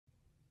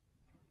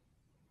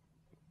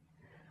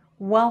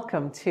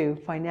Welcome to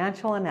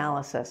Financial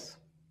Analysis.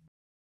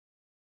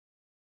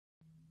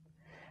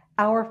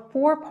 Our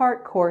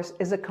four-part course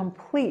is a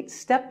complete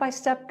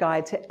step-by-step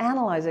guide to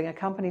analyzing a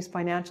company's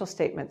financial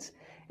statements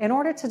in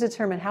order to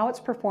determine how it's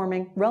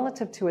performing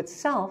relative to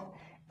itself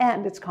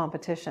and its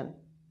competition.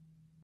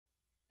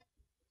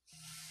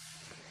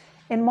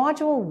 In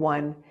Module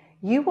 1,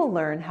 you will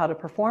learn how to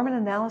perform an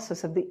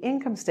analysis of the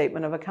income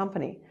statement of a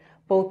company,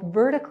 both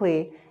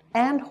vertically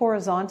and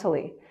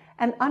horizontally,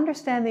 and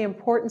understand the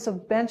importance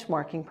of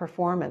benchmarking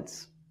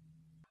performance.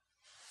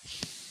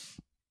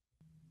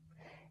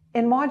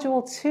 In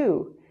Module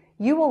 2,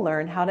 you will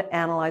learn how to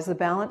analyze the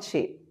balance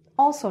sheet,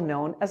 also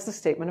known as the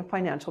Statement of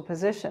Financial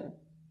Position.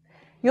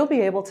 You'll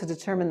be able to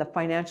determine the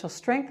financial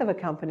strength of a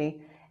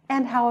company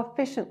and how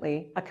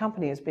efficiently a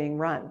company is being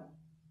run.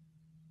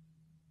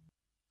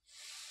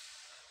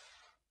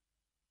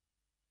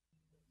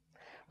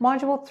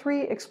 Module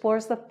 3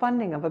 explores the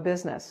funding of a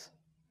business.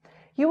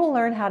 You will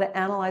learn how to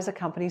analyze a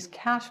company's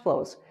cash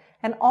flows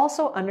and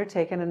also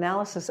undertake an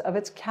analysis of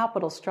its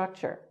capital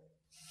structure.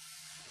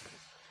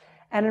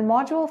 And in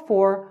Module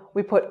 4,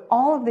 we put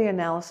all of the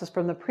analysis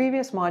from the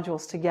previous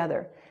modules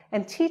together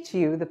and teach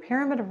you the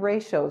pyramid of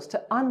ratios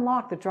to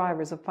unlock the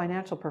drivers of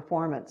financial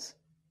performance.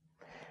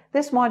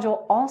 This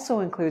module also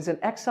includes an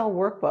Excel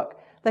workbook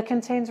that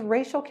contains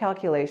ratio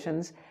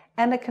calculations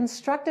and a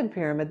constructed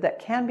pyramid that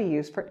can be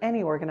used for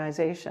any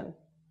organization.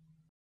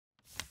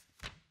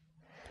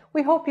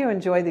 We hope you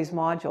enjoy these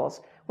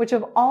modules, which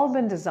have all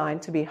been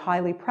designed to be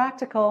highly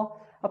practical,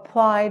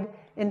 applied,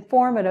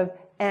 informative,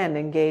 and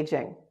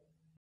engaging.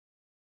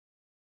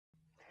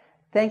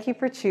 Thank you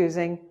for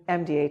choosing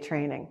MDA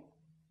training.